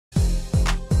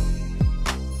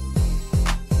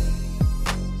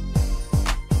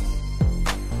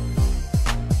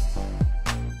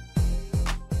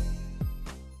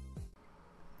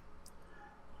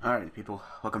Alright, people,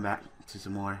 welcome back to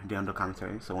some more Duel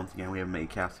commentary. So once again, we have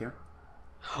OmegaKhaos here.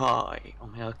 Hi,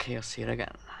 OmegaKhaos here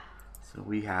again. So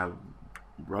we have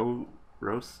Rossio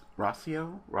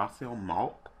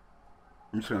Malt.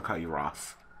 I'm just gonna call you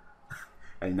Ross.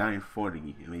 At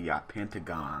 940, and we got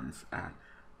Pentagons at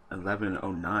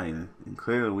 1109. And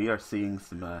clearly, we are seeing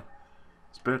some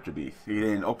spiritual beasts. He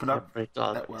didn't open up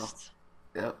that well.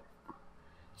 Yep. I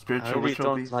Spiritual really ritual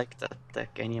don't beast. like that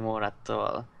deck anymore at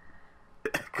all.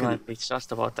 It's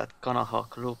just about that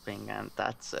Hawk looping and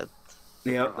that's it.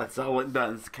 Yep, that's all it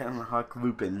does. Hawk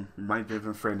looping, mind of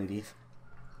infinities.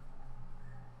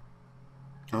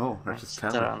 Oh, there's just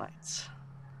Satellar Knights.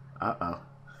 Uh-oh.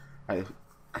 I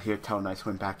hear Tellarknights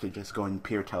went back to just going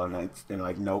pure Tellarknights. They're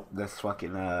like, nope, this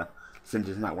fucking Singe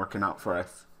is not working out for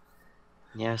us.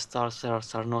 Yeah, Star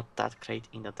Cells are not that great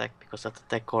in the deck because the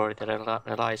deck already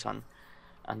relies on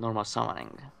a normal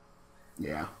summoning.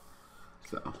 Yeah.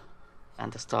 So.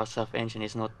 And the Star Self engine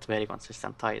is not very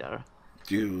consistent either.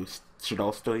 Should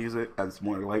all still use it as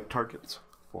more light targets?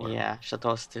 Yeah, should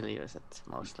all still use it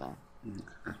mostly.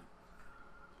 Okay.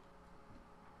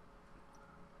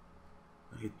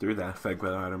 He threw that effect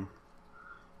veil at him.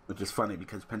 Which is funny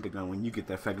because Pentagon, when you get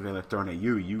that effect veil thrown at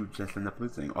you, you just end up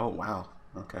losing. Oh wow.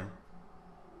 Okay.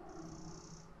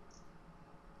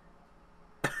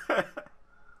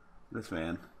 This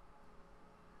man.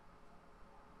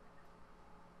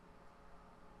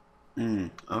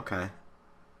 Okay.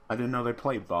 I didn't know they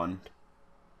played Bond.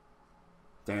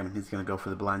 Damn, he's gonna go for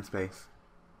the blind space.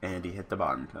 And he hit the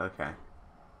Bond. Okay.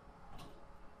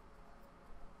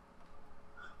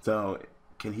 So,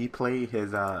 can he play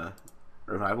his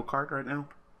revival card right now?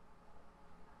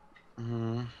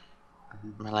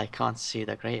 Well, I can't see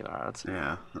the graveyard.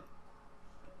 Yeah.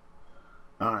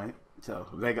 Alright, so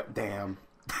they got. Damn.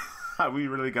 Are we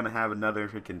really gonna have another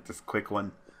freaking just quick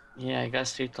one? Yeah, I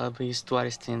guess Ritual Beast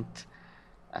twice didn't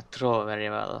draw very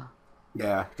well.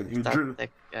 Yeah, because he drew.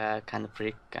 That kind of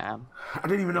freak. I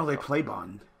didn't even know they play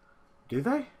Bond. Do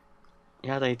they?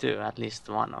 Yeah, they do. At least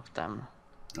one of them.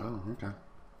 Oh, okay.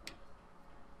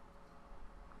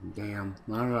 Damn.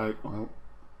 Alright, well,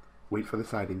 wait for the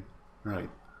sighting. Alright.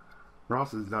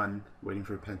 Ross is done waiting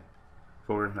for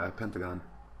Pentagon.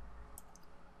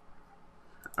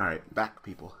 Alright, back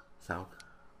people. So,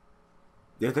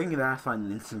 the thing that I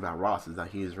find interesting about Ross is that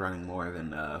he is running more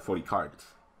than 40 cards.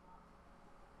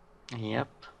 Yep.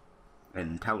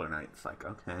 And Tellarknights, like,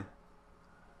 okay.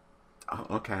 Oh,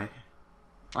 okay.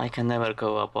 I can never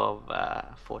go above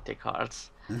 40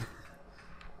 cards.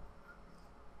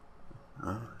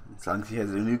 As long as he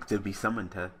has a nuke to be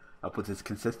summoned to up with his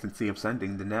consistency of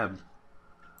sending the Neb.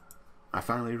 I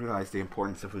finally realized the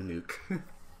importance of a nuke.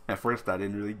 At first I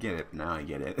didn't really get it, now I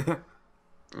get it.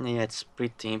 Yeah, it's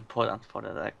pretty important for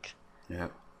the deck.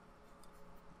 Yep.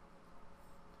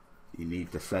 You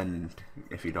need to send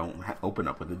if you don't open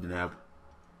up with a Neb.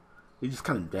 He's just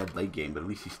kind of dead late game, but at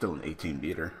least he's still an 18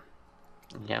 beater.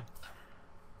 Yep.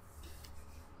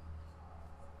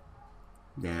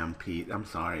 Damn, Pete, I'm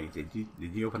sorry. Did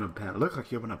you open up bad? Look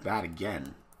like you opened up bad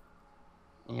again.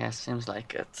 Yeah, seems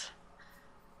like it.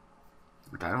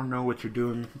 But I don't know what you're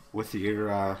doing with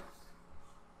your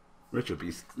ritual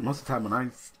beast. Most of the time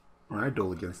when I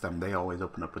duel against them, they always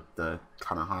open up with the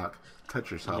Hawk touch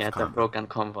yourself. Yeah, the broken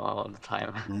combo all the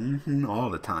time. All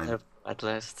the time. At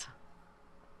least.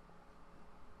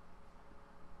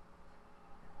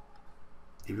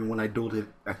 Even when I dueled it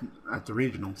at the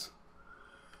regionals.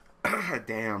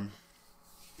 Damn.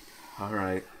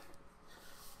 Alright.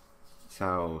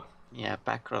 So. Yeah,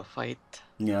 back row fight.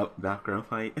 Yep, back row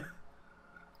fight.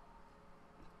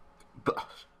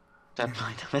 That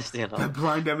blind MST. The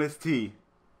blind MST.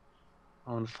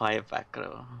 On 5 back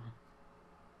row.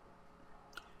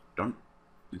 Do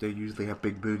they usually have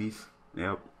big booties?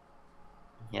 Yep.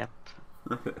 Yep.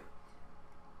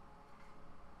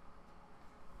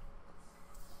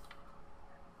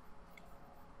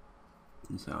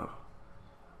 So,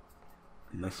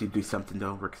 unless you do something to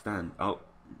overextend. Oh,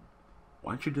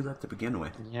 why don't you do that to begin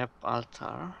with? Yep,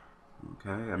 altar. Okay,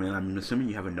 I mean, I'm assuming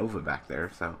you have a Nova back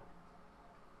there, so.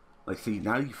 Like, see,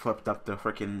 now you flipped up the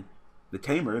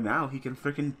Tamer, now he can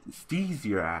freaking steeze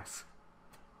your ass.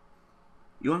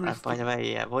 You understand? And by the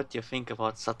way, what do you think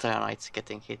about Satellar Knights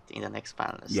getting hit in the next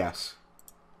ban list? Yes.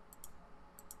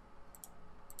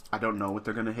 I don't know what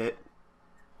they're gonna hit.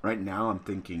 Right now, I'm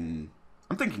thinking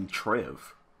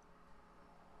Triv.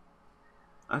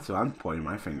 That's what I'm pointing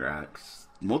my finger at.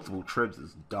 Multiple Trivs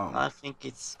is dumb. I think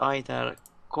it's either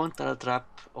Contra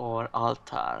Trap or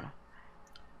Altar.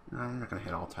 No, I'm not gonna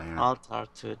hit Altar. Altar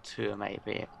to 2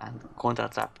 maybe, and Contra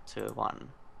Trap to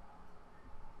 1.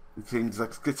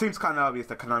 it seems kind of obvious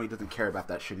that Konami doesn't care about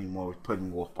that shit anymore with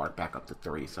putting Wolfbark back up to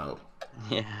 3. So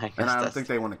Yeah, I guess and I don't think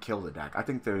they want to kill the deck. I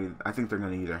think they're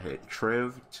gonna either hit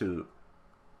Triv to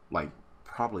like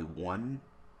probably 1,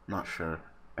 not sure.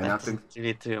 And that I think doesn't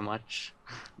really do much.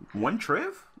 1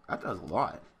 Triv that does a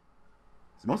lot.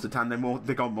 So most of the time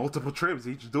they go multiple Trivs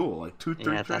each duel, like 2,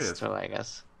 3 Yeah, Trivs. that's true, I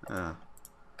guess. Yeah.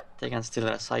 They can still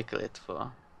recycle it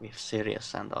for with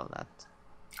Sirius and all that.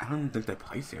 I don't even think they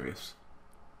play serious.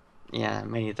 Yeah,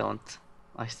 many don't.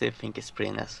 I still think it's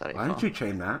pretty necessary. Why didn't you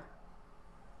chain that?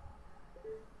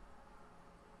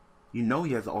 You know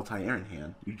he has Altair in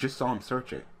hand. You just saw him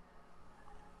search it.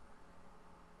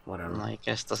 Whatever. I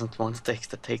guess doesn't want to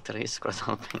take the risk or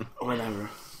something. Whatever.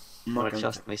 Or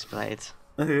just misplayed.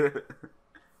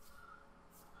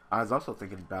 I was also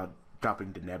thinking about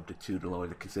dropping Deneb to 2 to lower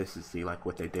the consistency, like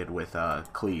what they did with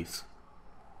Cleese.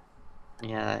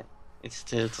 Yeah, it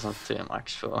still doesn't do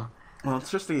much for. Well,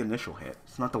 it's just the initial hit.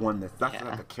 It's not the one that's not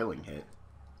the killing hit.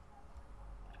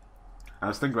 I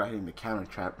was thinking about hitting the counter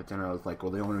trap, but then I was like,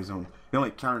 well, the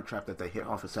only counter trap that they hit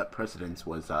off of set precedence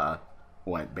was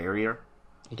what, barrier?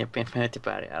 Yep, Infinity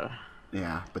Barrier.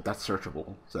 Yeah, but that's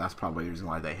searchable, so that's probably the reason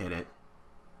why they hit it.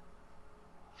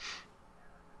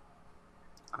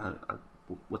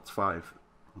 What's 5?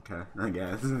 Okay, I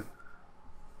guess.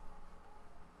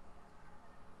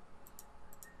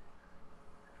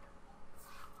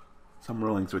 Some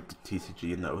rulings with the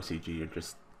TCG and the OCG are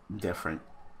just different.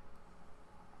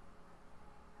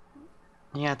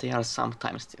 Yeah, they are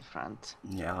sometimes different.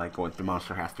 Yeah, like what the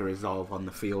monster has to resolve on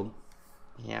the field.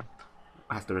 Yep.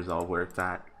 Has to resolve where it's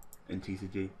at in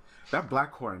TCG. That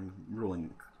Blackhorn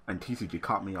ruling in TCG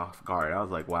caught me off guard. I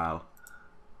was like, wow.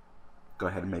 Go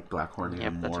ahead and make Blackhorn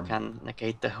even more. That you can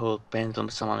negate the whole Pendulum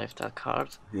summon with that card.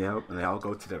 Yep, and they all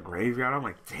go to the graveyard. I'm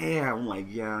like, damn. I'm like,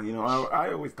 yeah, you know,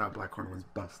 I always thought Blackhorn was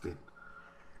busted.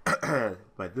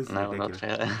 But this is ridiculous.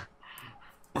 Not really.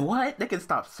 What? They can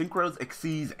stop Synchros,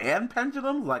 Xyz, and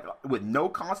Pendulums? Like, with no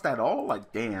cost at all?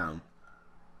 Like, damn.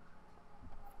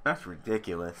 That's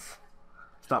ridiculous.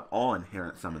 Stop all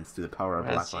inherent summons to the power of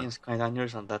Blackhorn. It seems quite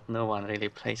unusual that no one really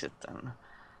plays it then.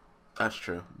 That's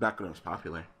true. Back when it was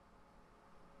popular.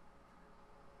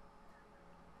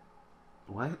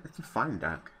 What? It's a fine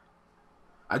deck.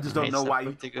 I just don't know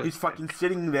why he's fucking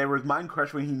sitting there with Mind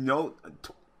Crush when he knows...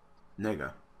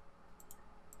 Nigga.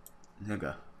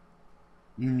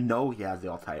 You know he has the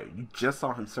Altair. You just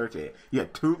saw him search it. You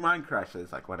had 2 Mind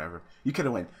Crushes. Like, whatever. You could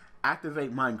have went,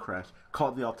 activate Mind Crush,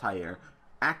 called the Altair,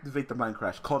 activate the Mind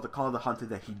Crush, call the Hunter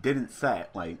that he didn't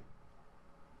set. Like,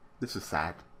 this is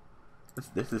sad.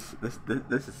 This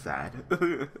is sad.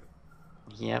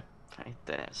 Yep,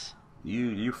 it is.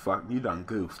 You done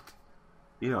goofed.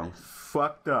 You done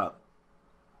fucked up.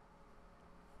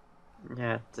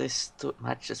 Yeah, this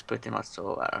match is pretty much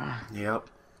over. Yep.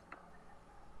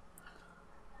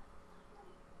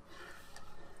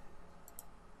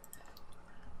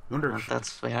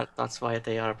 That's why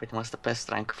they are pretty much the best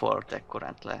rank 4 deck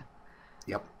currently.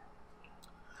 Yep.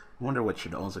 I wonder what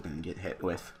Shadows are gonna get hit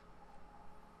with.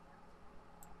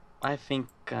 I think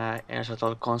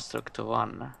Airshuttle Construct to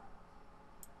 1.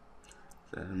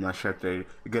 I'm not sure if they're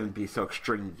gonna be so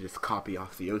extreme to just copy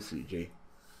off the OCG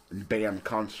and ban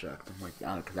Construct. I'm like,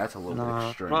 because that's a little bit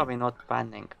extreme. Probably not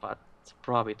banning, but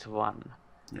probably to 1.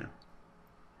 Yeah.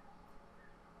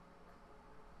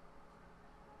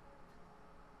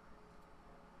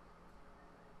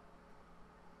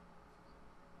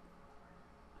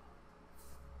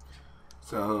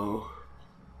 So,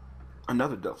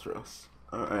 another Deltros.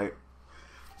 Alright.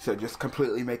 So just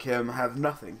completely make him have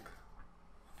nothing.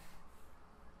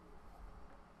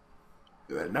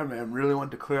 That man really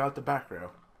wanted to clear out the back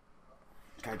row.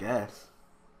 I guess.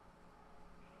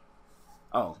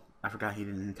 Oh, I forgot he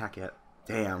didn't attack yet.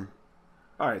 Damn.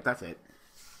 Alright, that's it.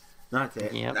 That's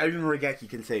it. Yep. Not even Regeki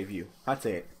can save you. That's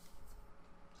it.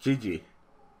 GG.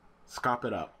 Scop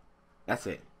it up. That's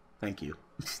it. Thank you.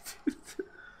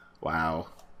 Wow.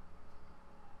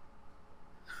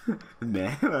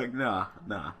 Man, like, nah.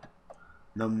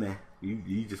 No, man.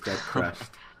 You just got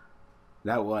crushed.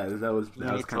 That was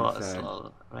kind of sad.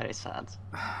 Very sad.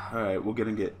 Alright, we're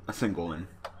gonna get a single in.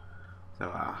 So,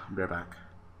 I'll be right back.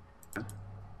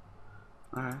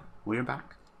 Alright, we're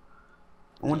back.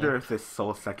 I wonder if this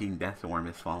soul-sucking death worm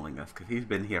is following us, because he's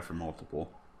been here for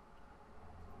multiple.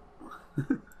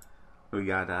 We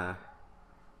got,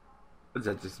 is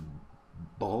that just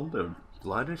Bold or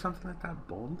Blood or something like that?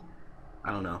 Bold?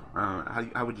 I don't know.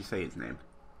 How would you say his name?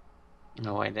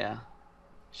 No idea.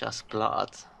 Just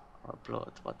Blood. Or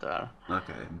Blood, whatever.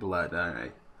 Okay, Blood,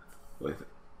 alright. With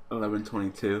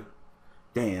 1122.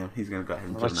 Damn, he's gonna go ahead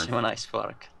and Watch Gemini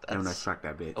Spark. Gemini That's Spark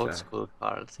that bitch. old school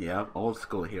card. Yeah, old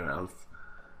school heroes.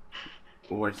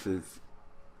 Versus,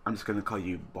 I'm just gonna call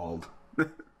you Bald. With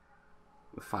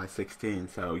 516,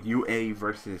 so UA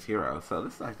versus Hero. So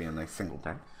this is actually a nice single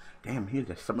deck. Damn, he's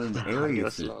just summoning the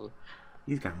aliases.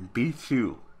 He's gonna beat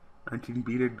you. 19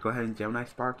 beater, go ahead and Gemini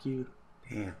Spark you.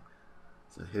 Damn.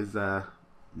 So his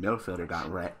middle fielder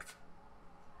got wrecked.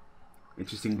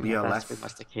 Interesting BLS. That's pretty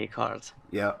much the key card.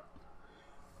 Yep.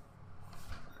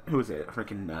 Who is it?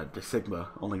 Freaking De Sigma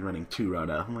only running 2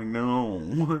 Rhoda. I'm like,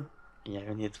 no. Yeah,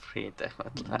 you need 3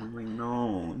 definitely. I'm like,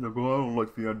 no. I don't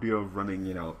like the idea of running,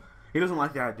 you know. He doesn't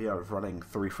like the idea of running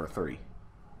 3 for 3.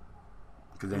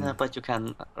 Then, yeah, but you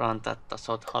can run that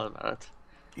assault halberd.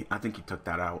 I think he took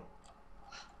that out.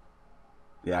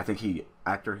 Yeah, I think he,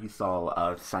 after he saw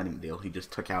a signing deal, he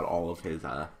just took out all of his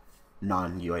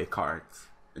non-UA cards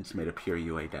and just made a pure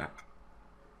UA deck.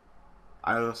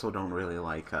 I also don't really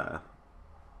like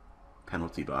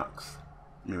penalty box.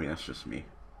 Maybe that's just me.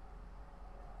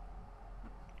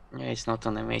 Yeah, it's not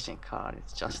an amazing card.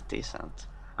 It's just decent.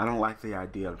 I don't like the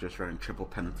idea of just running triple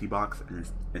penalty box, and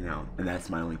you know, and that's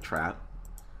my only trap.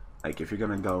 Like, if you're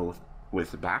gonna go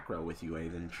with the back row with UA,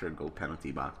 then sure, go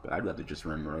penalty box. But I'd rather just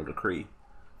run row decree.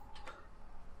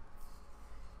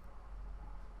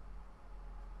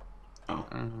 Oh.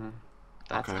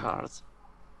 That's okay. Cards.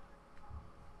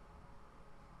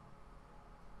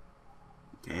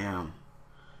 Damn.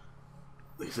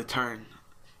 Lose a turn.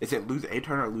 Is it lose a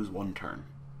turn or lose 1 turn?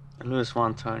 Lose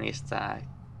 1 turn is the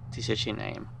TCG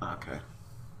name. Okay.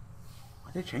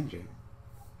 Why'd they change it?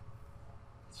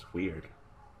 It's weird.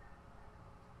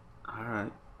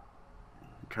 Alright.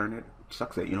 Turn it.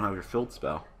 Sucks that you don't have your field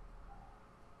spell.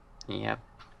 Yep.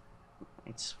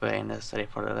 It's very necessary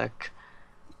for the deck.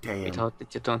 Damn. Without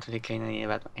it, you don't really gain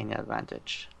any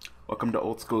advantage. Welcome to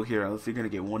Old School Heroes. You're gonna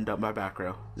get 1-up by back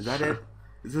row. Is that it?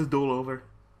 Is this duel over?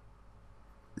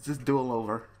 Is this duel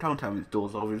over? Don't tell me this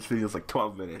duel's over. This video's like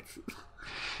 12 minutes.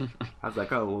 I was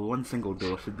like, oh, well, 1 single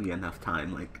duel should be enough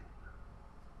time. Like,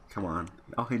 come on.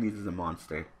 All he needs is a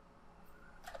monster.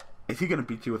 Is he gonna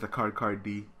beat you with a card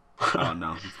D? Oh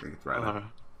no, he's gonna get right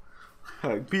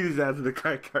up. Beat his ass with a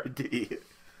card D.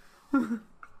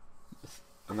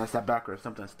 Unless that back row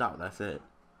something stop, that's it.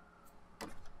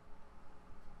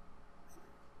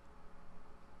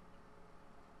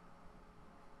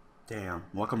 Damn.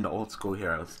 Welcome to Old School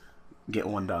Heroes. Get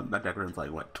 1 done. That deck runs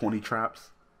like, what, 20 traps?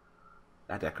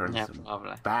 That deck runs some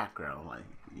probably. Back row. Like,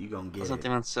 you gonna get Doesn't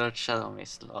even search Shadow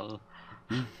Mist, lol.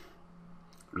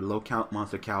 Low count,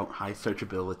 monster count, high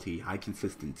searchability, high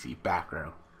consistency, back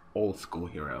row. Old School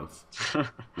Heroes.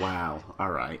 Wow.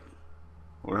 Alright.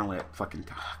 We're gonna let fucking...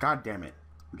 God damn it.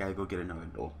 We gotta go get another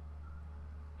duel.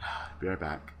 Be right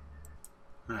back.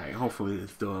 Alright, hopefully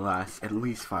this duel lasts at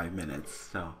least 5 minutes,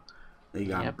 so... They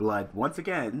got Blood once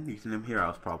again, using them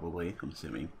heroes probably, I'm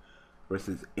assuming,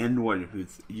 versus Inward,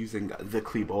 who's using the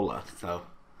Klebola, so.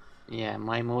 Yeah,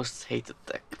 my most hated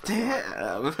deck.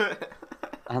 Damn!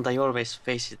 And I always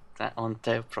face it on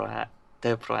Dev Pro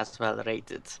as well,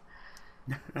 rated.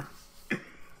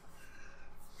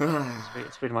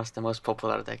 It's pretty much the most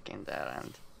popular deck in there,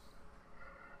 and.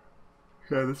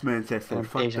 Yeah, this man says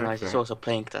that. Asian Ice is also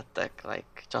playing that deck,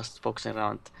 like just focusing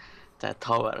around the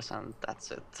towers, and that's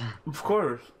it. Of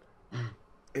course.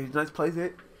 Asian Ice plays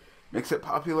it, makes it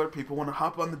popular. People want to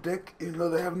hop on the dick, even though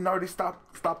they haven't already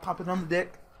stopped hopping on the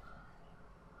dick.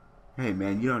 Hey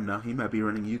man, you don't know. He might be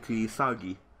running Yuki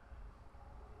Isagi.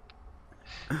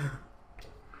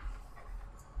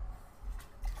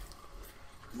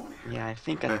 Yeah, I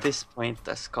think at this point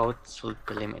the scouts should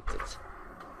be limited.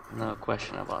 No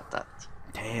question about that.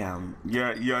 Damn.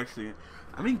 Yeah, you actually...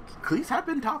 I mean, Cleats have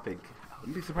been topic. I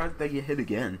wouldn't be surprised if they get hit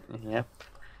again. Yep.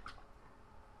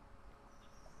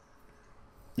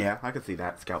 Yeah, I could see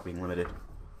that, Scout being limited.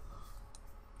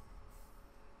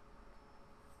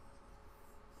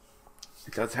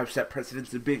 It does have set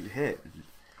precedence of being hit.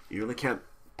 You really can't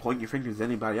point your fingers at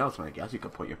anybody else. I guess you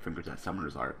could point your fingers at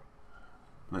Summoner's Art.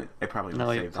 But it probably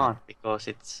no, you can't, because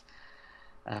it's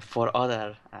for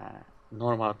other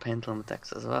normal pendulum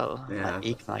decks as well. Yeah, like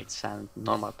Ignites and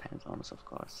normal pendulums, of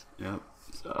course. Yep,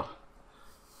 so...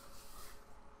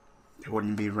 It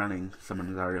wouldn't be running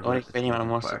Summoner's Art. Or if anyone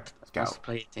wants to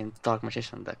play it in Dark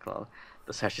Magician deck, well,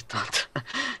 to search it out.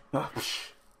 Oh,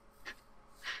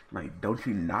 like, don't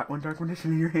you not want Dark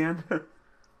Magician in your hand?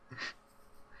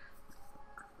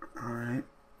 Alright.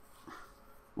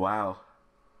 Wow.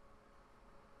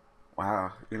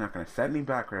 Wow, you're not going to set any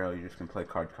back rail, you're just going to play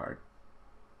card.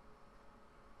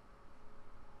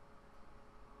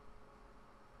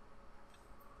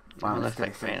 Wow, this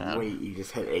guy said, wait, you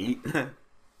just hit 8?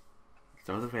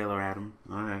 Throw the Veiler at him.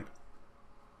 Alright.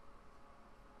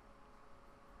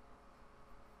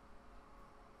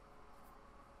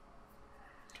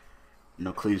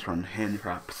 No, Cleaves run hand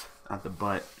traps at the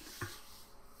butt.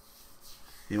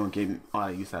 You won't get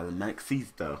use out of the next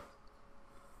season though.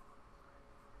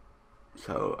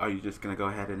 So are you just gonna go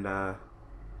ahead and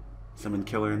summon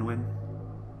Killer and win?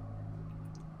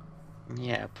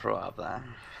 Yeah, probably.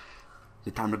 Is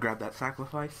it time to grab that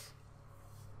sacrifice?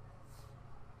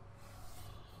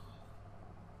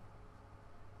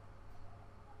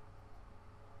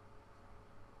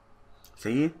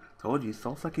 See? Told you,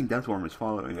 soul sucking Deathworm is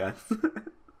following us.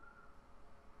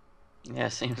 Yeah,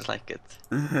 seems like it.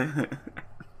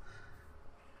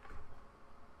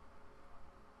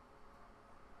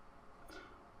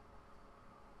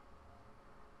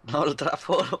 Ultra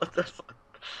 4, what the fuck?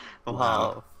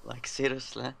 Wow. Like,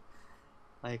 seriously?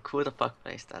 Like, who the fuck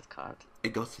plays that card?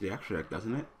 It goes to the extra deck,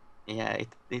 doesn't it? Yeah,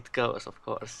 it goes, of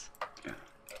course. Yeah.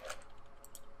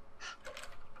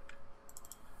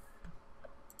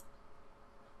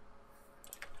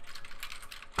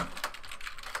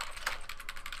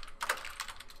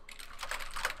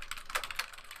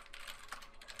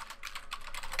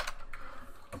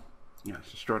 Yeah,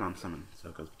 it's a straight on summon, so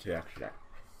it goes to the extra deck.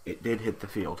 It did hit the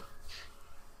field.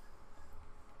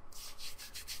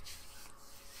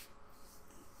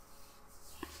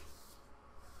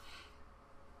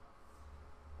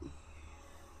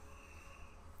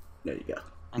 There you go.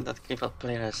 And that Clipper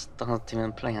players don't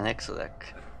even play an exo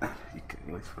deck. You can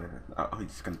always play it. Oh, he's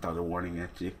just gonna throw the warning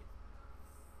at you.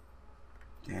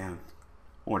 Damn.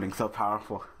 Warning so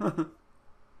powerful. Yeah,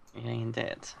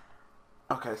 indeed.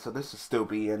 Okay, so this will still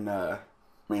be in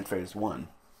main phase 1.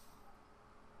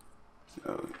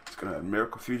 So it's gonna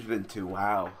Miracle Fusion into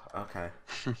wow. Okay.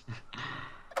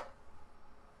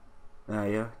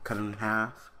 Yeah, cut it in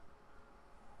half.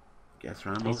 Guess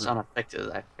round It's over. unaffected,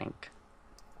 I think.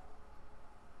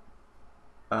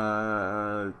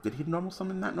 Did he normal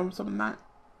summon that? Normal summon that?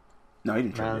 No, he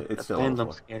didn't try Well, it. It's the still pendulum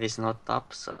over. scale is not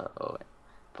up, so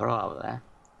probably.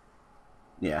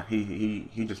 Yeah, he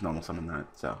just normal summoned that,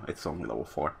 so it's only level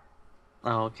 4.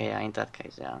 Oh, okay, yeah, in that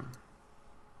case, yeah.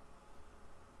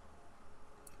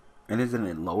 And isn't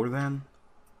it lower than?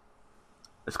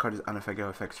 This card is unaffected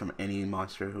effects from any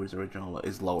monster whose original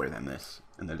is lower than this,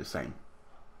 and they're the same.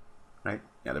 Right?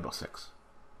 Yeah, they're both 6.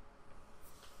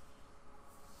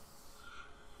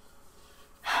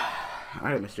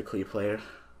 Alright, Mr. Clee player.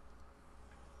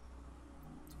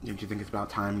 Don't you think it's about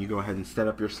time you go ahead and set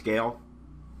up your scale?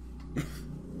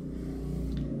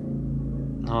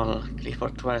 No,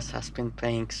 Clifford Dwells has been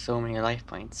paying so many life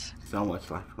points. So much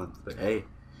life points, but hey,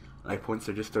 life points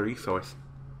are just a resource.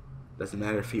 Doesn't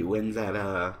matter if he wins at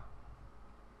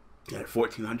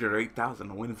 1400 or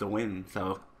 8000. A win's a win.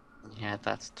 So Yeah,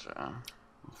 that's true.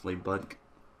 hopefully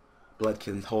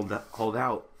Bloodkins hold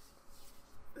out.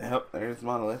 Yep, there's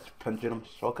Monolith, Pendulum,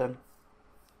 Shulkin.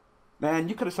 Man,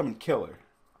 you could have summoned Killer.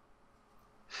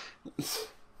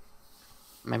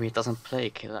 Maybe it doesn't play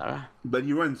Killer. But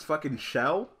he runs fucking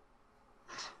Shell?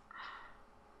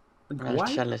 Like, Well, what?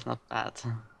 Shell is not bad.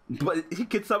 But he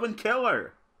could summon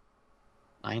Killer.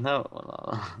 I know.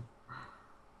 Well,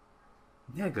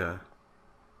 Nigga.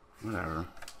 Whatever.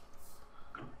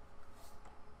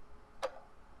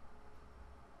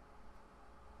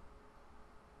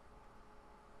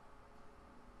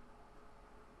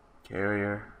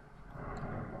 Carrier.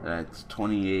 That's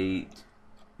 28.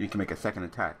 You can make a second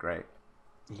attack, right?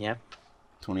 yep.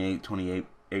 28, 28,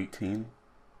 18.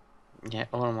 Yeah,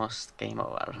 almost game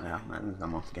over. Yeah, that is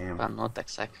almost game. But not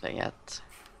exactly yet.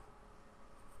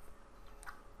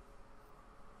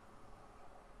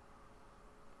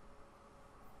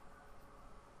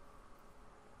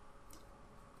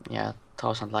 Yeah,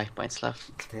 1000 life points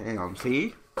left. Damn,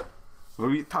 see?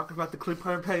 When we talking about the clip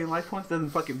player paying life points, doesn't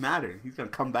fucking matter. He's gonna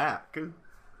come back.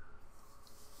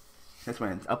 This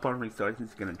man's up on resources.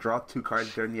 He's gonna draw 2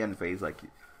 cards during the end phase. Like,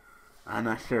 I'm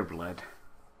not sure, Blood.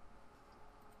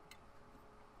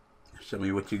 Show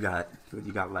me what you got. What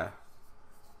you got left.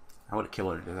 I would have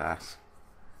killed his ass.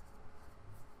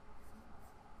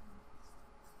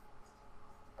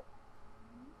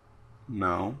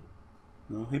 No.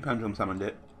 No, he pendulum summoned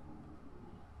it.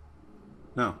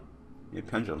 No. He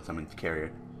pendulum summoned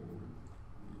Carrier.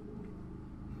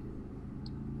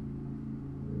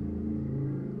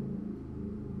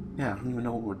 Yeah, I don't even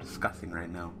know what we're discussing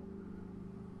right now.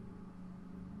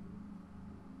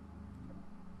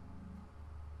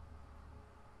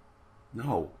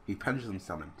 No, he pendulum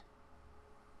summoned.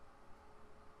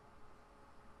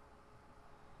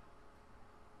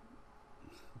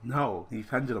 No, he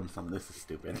pendulum summoned. This is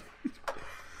stupid.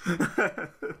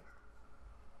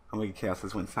 OmegaKhaos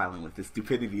has went silent with the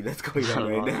stupidity that's going on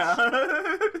right now.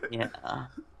 Yeah.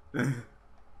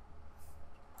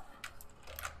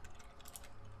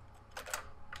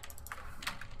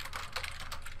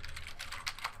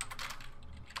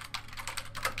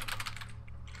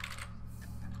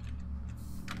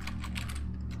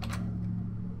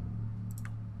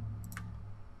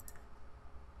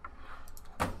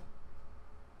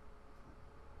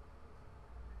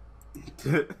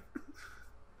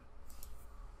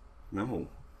 No.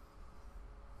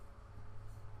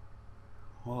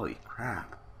 Holy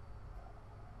crap.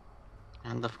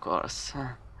 And of course,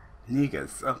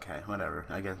 Niggas. Okay, whatever.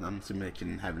 I guess I'm assuming they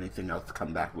can have anything else to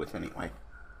come back with anyway.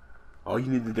 All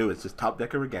you need to do is just top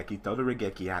deck a Regeki, throw the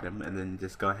Regeki at him, and then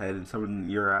just go ahead and summon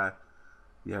your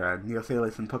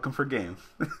Neosalis and poke him for game.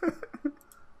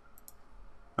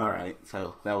 Alright,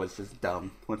 so that was just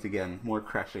dumb. Once again, more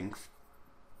crushings.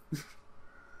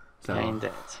 So,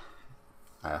 indeed.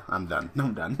 I'm done.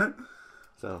 I'm done.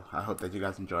 So, I hope that you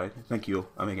guys enjoyed. Thank you,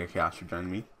 OmegaKhaos, for joining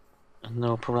me.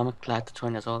 No problem, glad to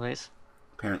join as always.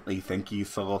 Apparently, thank you,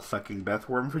 soul-sucking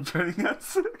Deathworm, for joining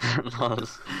us.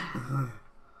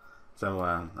 So,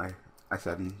 I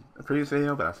said in a previous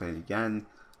video, but I'll say it again.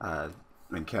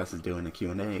 When Chaos is doing a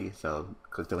Q&A, so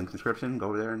click the link in the description, go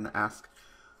over there and ask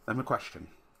them a question.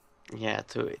 Yeah,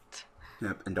 do it.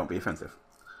 Yep, and don't be offensive.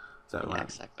 So, yeah,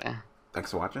 exactly.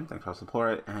 Thanks for watching, thanks for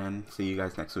support, and see you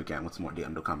guys next weekend with some more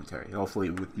Duel commentary. Hopefully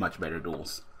with much better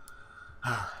duels.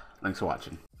 Thanks for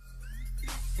watching.